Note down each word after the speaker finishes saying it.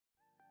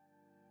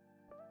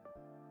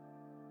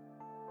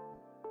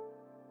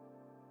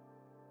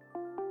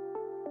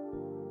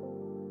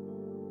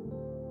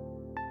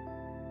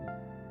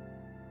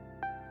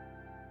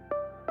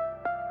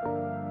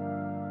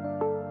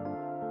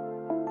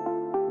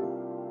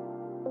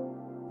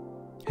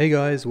Hey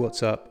guys,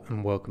 what's up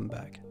and welcome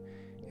back.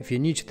 If you're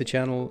new to the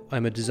channel,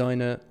 I'm a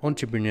designer,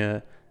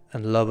 entrepreneur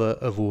and lover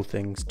of all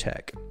things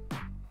tech.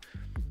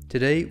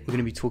 Today we're going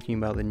to be talking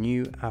about the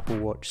new Apple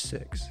Watch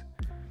 6.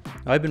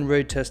 I've been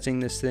road testing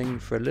this thing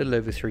for a little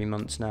over 3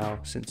 months now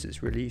since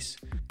its release,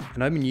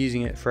 and I've been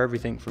using it for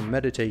everything from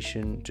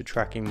meditation to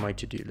tracking my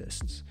to-do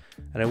lists.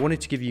 And I wanted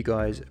to give you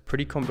guys a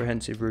pretty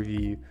comprehensive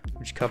review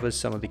which covers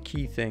some of the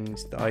key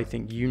things that I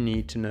think you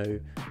need to know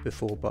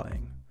before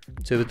buying.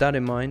 So with that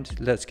in mind,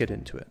 let's get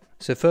into it.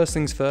 So first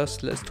things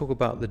first, let's talk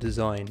about the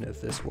design of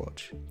this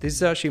watch. This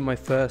is actually my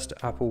first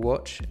Apple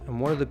Watch,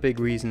 and one of the big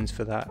reasons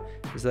for that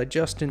is that I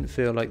just didn't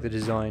feel like the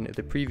design of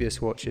the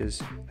previous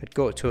watches had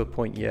got to a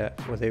point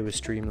yet where they were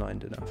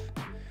streamlined enough.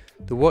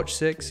 The Watch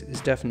 6 is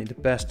definitely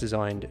the best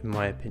designed in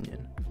my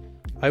opinion.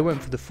 I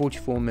went for the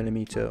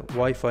 44mm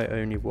Wi-Fi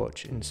only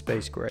watch in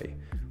Space Grey,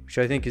 which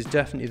I think is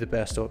definitely the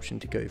best option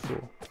to go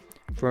for.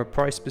 From a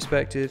price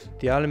perspective,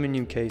 the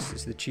aluminium case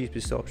is the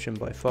cheapest option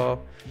by far,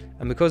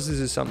 and because this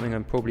is something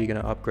I'm probably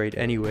going to upgrade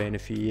anyway in a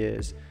few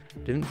years, I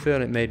didn't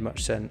feel it made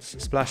much sense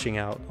splashing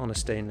out on a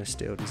stainless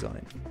steel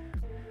design.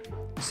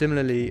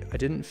 Similarly, I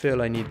didn't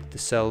feel I needed the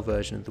cell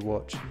version of the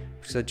watch,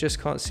 because I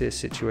just can't see a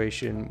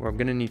situation where I'm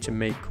going to need to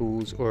make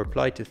calls or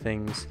reply to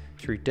things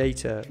through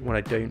data when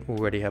I don't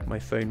already have my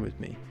phone with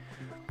me.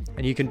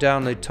 And you can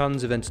download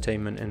tons of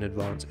entertainment in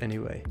advance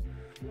anyway.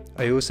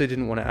 I also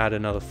didn't want to add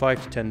another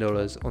 $5 to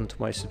 $10 onto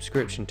my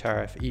subscription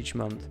tariff each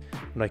month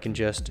when I can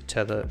just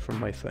tether from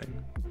my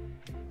phone.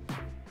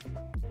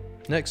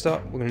 Next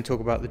up, we're going to talk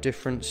about the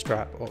different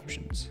strap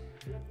options.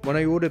 When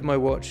I ordered my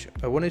watch,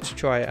 I wanted to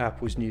try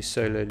Apple's new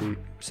Solo Loop,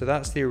 so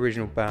that's the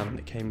original band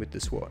that came with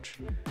this watch.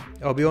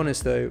 I'll be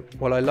honest though,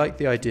 while I liked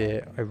the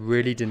idea, I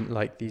really didn't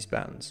like these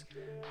bands.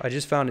 I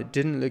just found it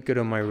didn't look good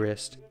on my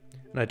wrist,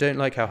 and I don't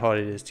like how hard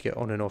it is to get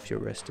on and off your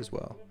wrist as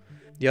well.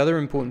 The other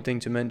important thing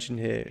to mention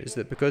here is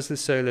that because the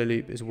Solo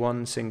Loop is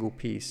one single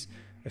piece,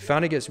 I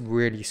found it gets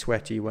really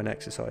sweaty when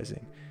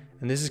exercising,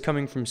 and this is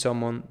coming from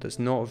someone that's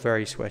not a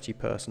very sweaty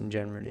person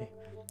generally.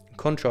 In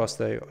contrast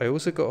though, I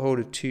also got hold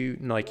of 2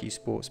 Nike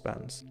sports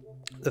bands.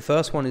 The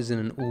first one is in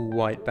an all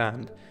white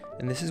band,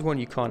 and this is one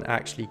you can't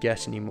actually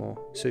get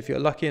anymore, so if you're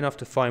lucky enough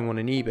to find one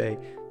on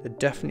eBay, then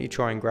definitely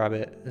try and grab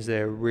it as they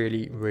are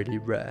really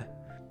rare.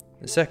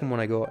 The second one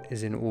I got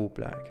is in all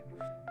black.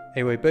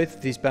 Anyway, both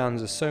of these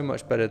bands are so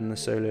much better than the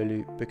Solo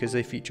Loop because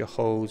they feature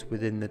holes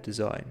within the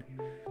design.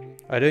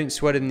 I don't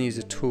sweat in these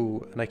at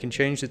all, and I can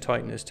change the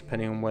tightness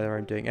depending on whether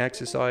I'm doing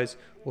exercise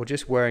or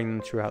just wearing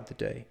them throughout the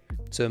day.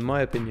 So in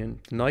my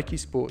opinion, the Nike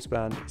sports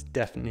band is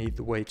definitely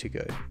the way to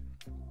go.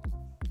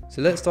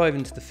 So let's dive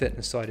into the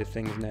fitness side of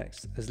things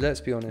next, as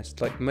let's be honest,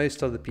 like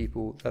most other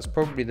people, that's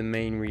probably the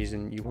main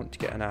reason you want to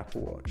get an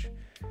Apple Watch.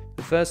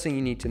 The first thing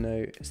you need to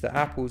know is that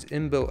Apple's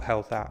inbuilt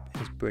health app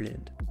is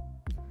brilliant.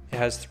 It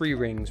has 3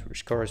 rings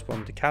which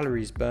correspond to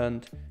calories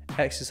burned,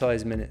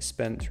 exercise minutes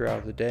spent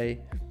throughout the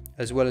day,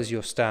 as well as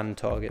your stand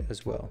target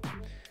as well.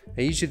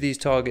 Now, each of these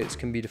targets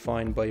can be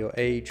defined by your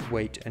age,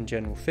 weight and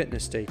general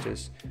fitness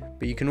status,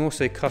 but you can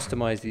also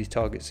customize these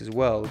targets as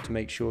well to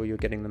make sure you're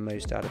getting the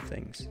most out of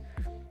things.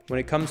 When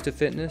it comes to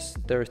fitness,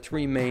 there are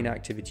 3 main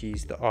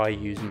activities that I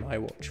use my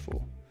watch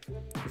for.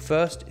 The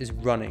first is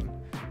running,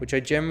 which I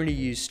generally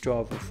use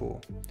Strava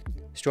for.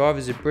 Strava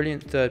is a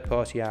brilliant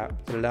third-party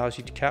app that allows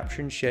you to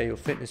capture and share your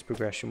fitness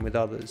progression with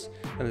others,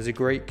 and there's a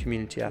great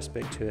community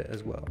aspect to it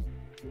as well.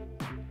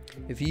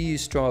 If you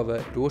use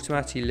Strava, it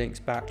automatically links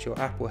back to your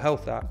Apple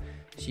Health app,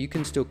 so you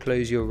can still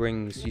close your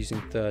rings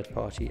using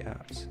third-party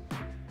apps.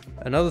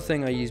 Another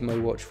thing I use my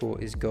watch for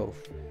is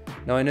golf.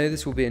 Now I know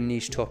this will be a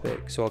niche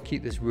topic, so I'll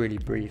keep this really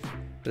brief,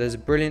 but there's a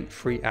brilliant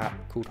free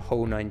app called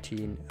Hole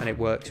 19 and it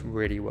works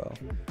really well.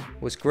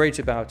 What's great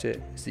about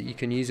it is that you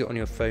can use it on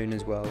your phone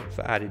as well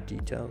for added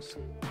details.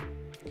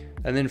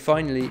 And then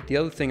finally, the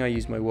other thing I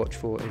use my watch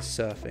for is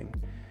surfing.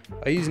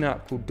 I use an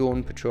app called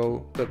Dawn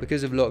Patrol, but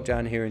because of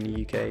lockdown here in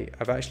the UK,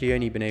 I've actually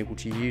only been able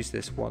to use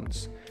this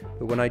once.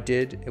 But when I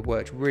did, it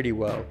worked really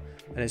well,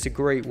 and it's a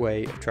great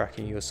way of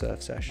tracking your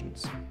surf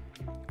sessions.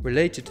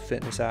 Related to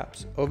fitness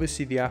apps,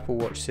 obviously the Apple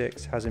Watch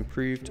 6 has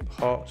improved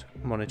heart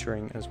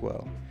monitoring as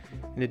well.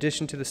 In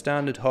addition to the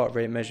standard heart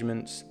rate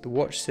measurements, the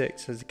Watch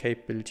 6 has the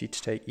capability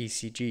to take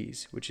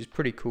ECGs, which is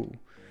pretty cool.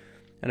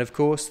 And of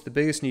course, the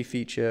biggest new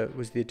feature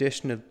was the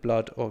addition of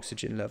blood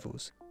oxygen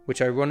levels,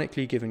 which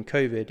ironically given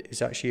COVID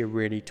is actually a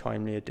really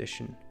timely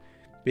addition.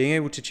 Being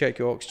able to check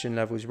your oxygen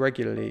levels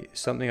regularly is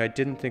something I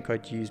didn't think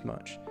I'd use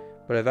much,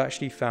 but I've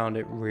actually found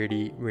it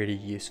really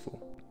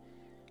useful.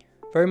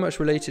 Very much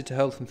related to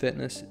health and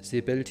fitness is the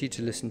ability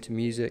to listen to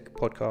music,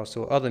 podcasts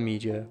or other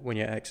media when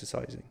you're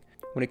exercising.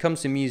 When it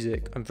comes to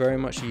music, I'm very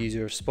much a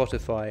user of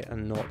Spotify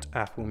and not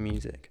Apple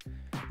Music.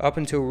 Up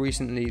until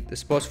recently, the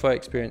Spotify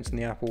experience in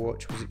the Apple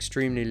Watch was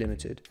extremely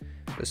limited,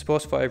 but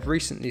Spotify have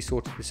recently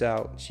sorted this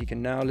out so you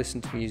can now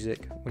listen to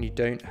music when you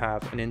don't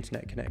have an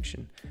internet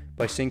connection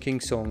by syncing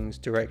songs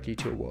directly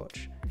to your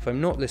watch. If I'm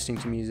not listening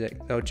to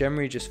music, they'll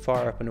generally just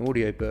fire up an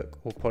audiobook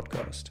or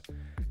podcast.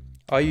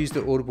 I use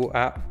the Audible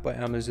app by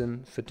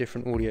Amazon for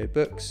different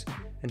audiobooks,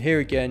 and here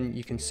again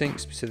you can sync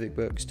specific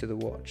books to the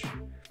watch.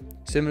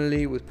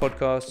 Similarly with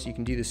podcasts, you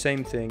can do the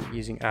same thing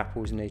using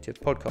Apple's native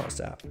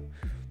podcast app.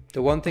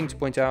 The one thing to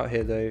point out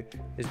here though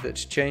is that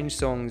to change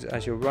songs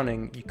as you're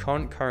running, you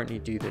can't currently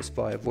do this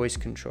via voice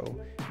control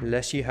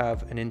unless you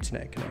have an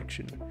internet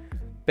connection.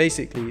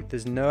 Basically,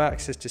 there's no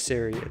access to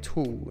Siri at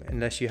all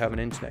unless you have an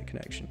internet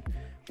connection,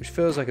 which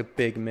feels like a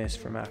big miss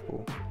from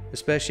Apple,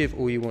 especially if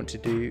all you want to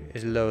do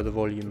is lower the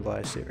volume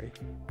via Siri.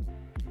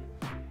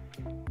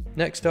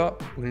 Next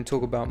up, we're going to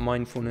talk about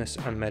mindfulness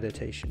and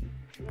meditation.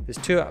 There's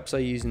two apps I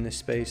use in this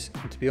space,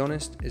 and to be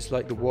honest, it's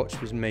like the watch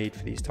was made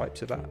for these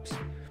types of apps.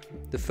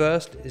 The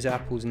first is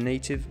Apple's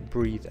native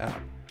Breathe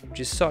app, which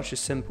is such a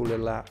simple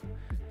little app.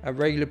 At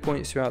regular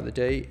points throughout the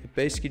day, it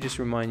basically just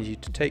reminds you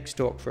to take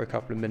stock for a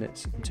couple of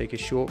minutes and take a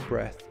short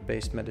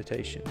breath-based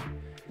meditation.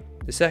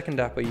 The second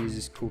app I use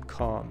is called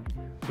Calm,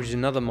 which is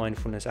another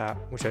mindfulness app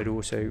which I'd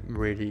also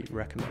really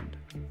recommend.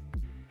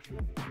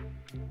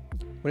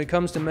 When it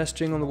comes to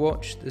messaging on the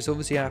watch, there's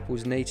obviously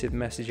Apple's native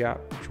message app,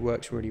 which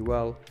works really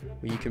well,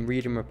 where you can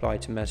read and reply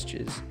to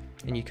messages,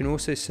 and you can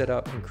also set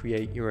up and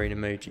create your own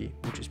emoji,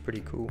 which is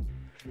pretty cool.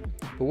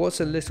 But what's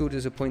a little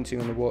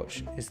disappointing on the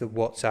watch is the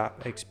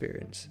WhatsApp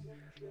experience.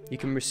 You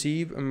can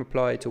receive and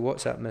reply to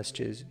WhatsApp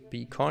messages, but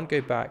you can't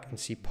go back and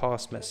see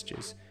past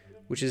messages,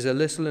 which is a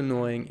little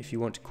annoying if you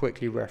want to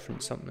quickly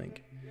reference something.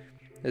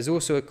 There's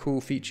also a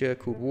cool feature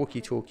called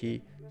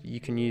walkie-talkie that you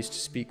can use to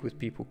speak with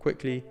people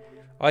quickly.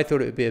 I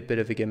thought it would be a bit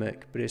of a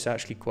gimmick, but it's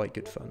actually quite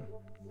good fun.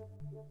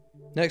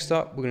 Next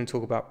up, we're going to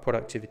talk about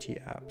productivity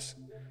apps.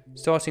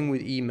 Starting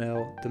with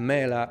email, the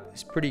Mail app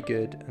is pretty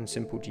good and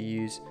simple to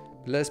use,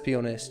 but let's be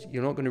honest,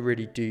 you're not going to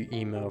really do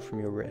email from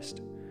your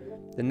wrist.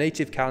 The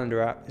native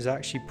calendar app is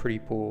actually pretty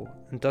poor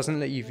and doesn't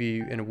let you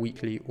view in a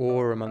weekly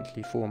or a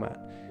monthly format,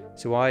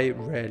 so I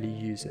rarely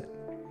use it.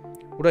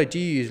 What I do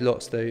use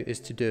lots though is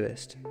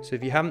Todoist, so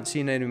if you haven't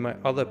seen any of my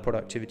other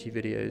productivity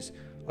videos,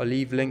 I'll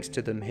leave links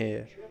to them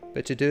here.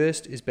 But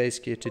Todoist is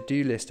basically a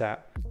to-do list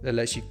app that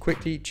lets you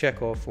quickly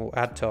check off or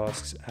add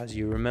tasks as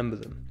you remember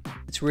them.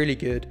 It's really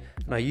good,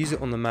 and I use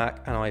it on the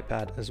Mac and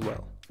iPad as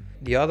well.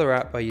 The other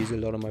app I use a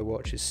lot on my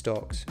watch is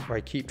Stocks, where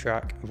I keep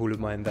track of all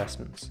of my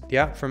investments. The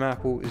app from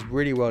Apple is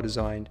really well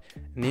designed,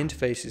 and the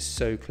interface is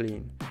so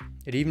clean.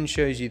 It even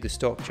shows you the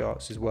stock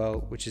charts as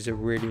well, which is a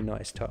really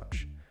nice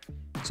touch.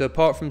 So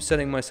apart from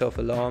setting myself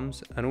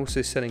alarms and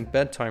also setting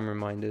bedtime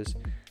reminders,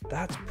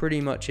 that's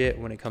pretty much it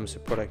when it comes to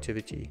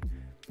productivity.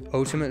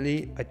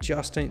 Ultimately, I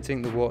just don't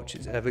think the watch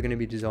is ever going to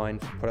be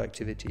designed for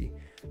productivity,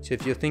 so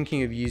if you're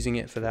thinking of using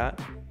it for that,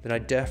 then I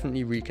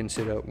definitely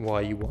reconsider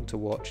why you want a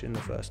watch in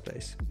the first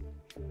place.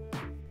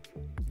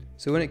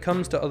 So when it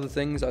comes to other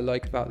things I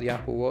like about the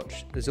Apple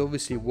Watch, there's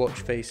obviously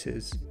watch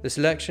faces. The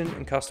selection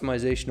and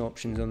customization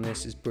options on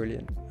this is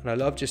brilliant, and I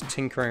love just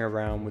tinkering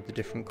around with the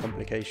different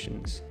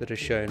complications that are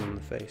shown on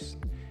the face.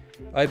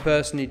 I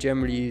personally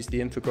generally use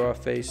the infograph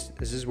face.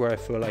 This is where I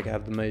feel like I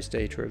have the most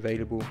data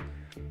available,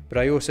 but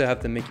I also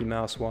have the Mickey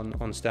Mouse one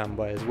on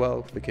standby as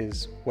well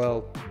because,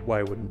 well,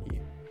 why wouldn't you?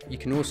 You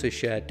can also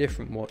share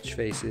different watch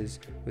faces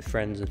with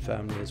friends and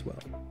family as well.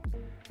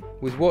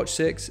 With Watch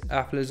 6,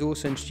 Apple has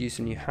also introduced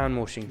a new hand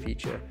washing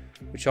feature,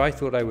 which I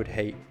thought I would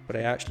hate, but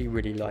I actually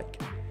really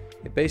like.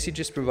 It basically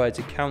just provides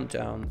a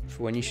countdown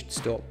for when you should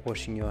stop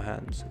washing your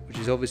hands, which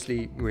is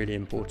obviously really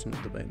important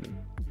at the moment.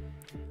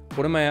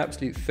 One of my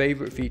absolute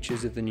favourite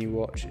features of the new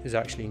watch is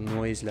actually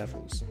noise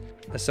levels.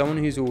 As someone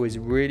who's always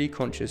really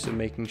conscious of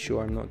making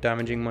sure I'm not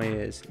damaging my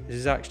ears, this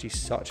is actually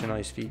such a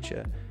nice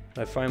feature, and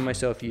I find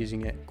myself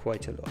using it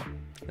quite a lot.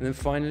 And then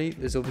finally,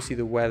 there's obviously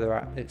the weather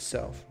app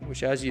itself,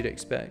 which as you'd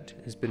expect,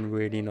 has been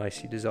really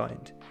nicely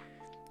designed.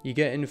 You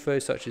get info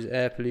such as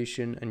air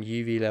pollution and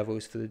UV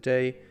levels for the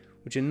day,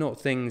 which are not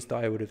things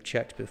that I would have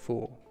checked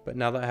before, but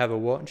now that I have a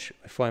watch,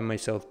 I find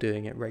myself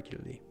doing it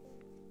regularly.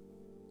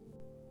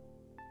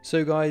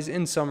 So guys,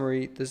 in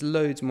summary, there's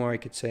loads more I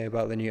could say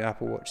about the new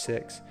Apple Watch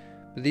 6,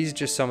 but these are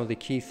just some of the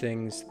key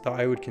things that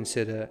I would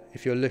consider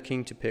if you're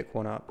looking to pick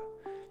one up.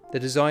 The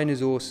design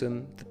is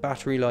awesome, the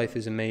battery life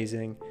is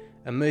amazing,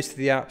 and most of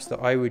the apps that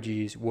I would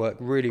use work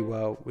really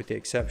well with the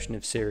exception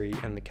of Siri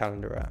and the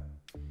calendar app.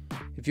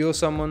 If you're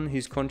someone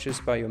who's conscious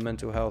about your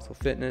mental health or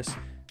fitness,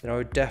 then I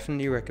would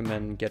definitely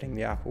recommend getting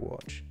the Apple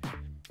Watch.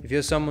 If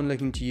you're someone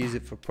looking to use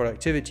it for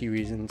productivity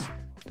reasons,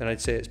 then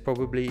I'd say it's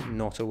probably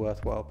not a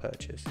worthwhile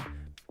purchase.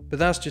 But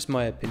that's just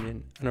my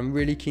opinion, and I'm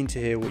really keen to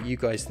hear what you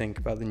guys think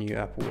about the new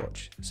Apple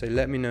Watch, so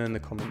let me know in the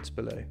comments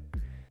below.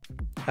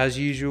 As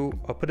usual,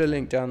 I'll put a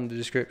link down in the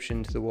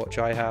description to the watch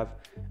I have,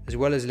 as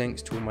well as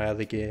links to all my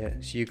other gear,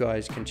 so you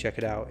guys can check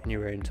it out in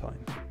your own time.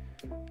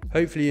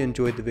 Hopefully you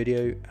enjoyed the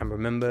video, and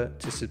remember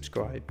to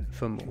subscribe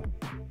for more.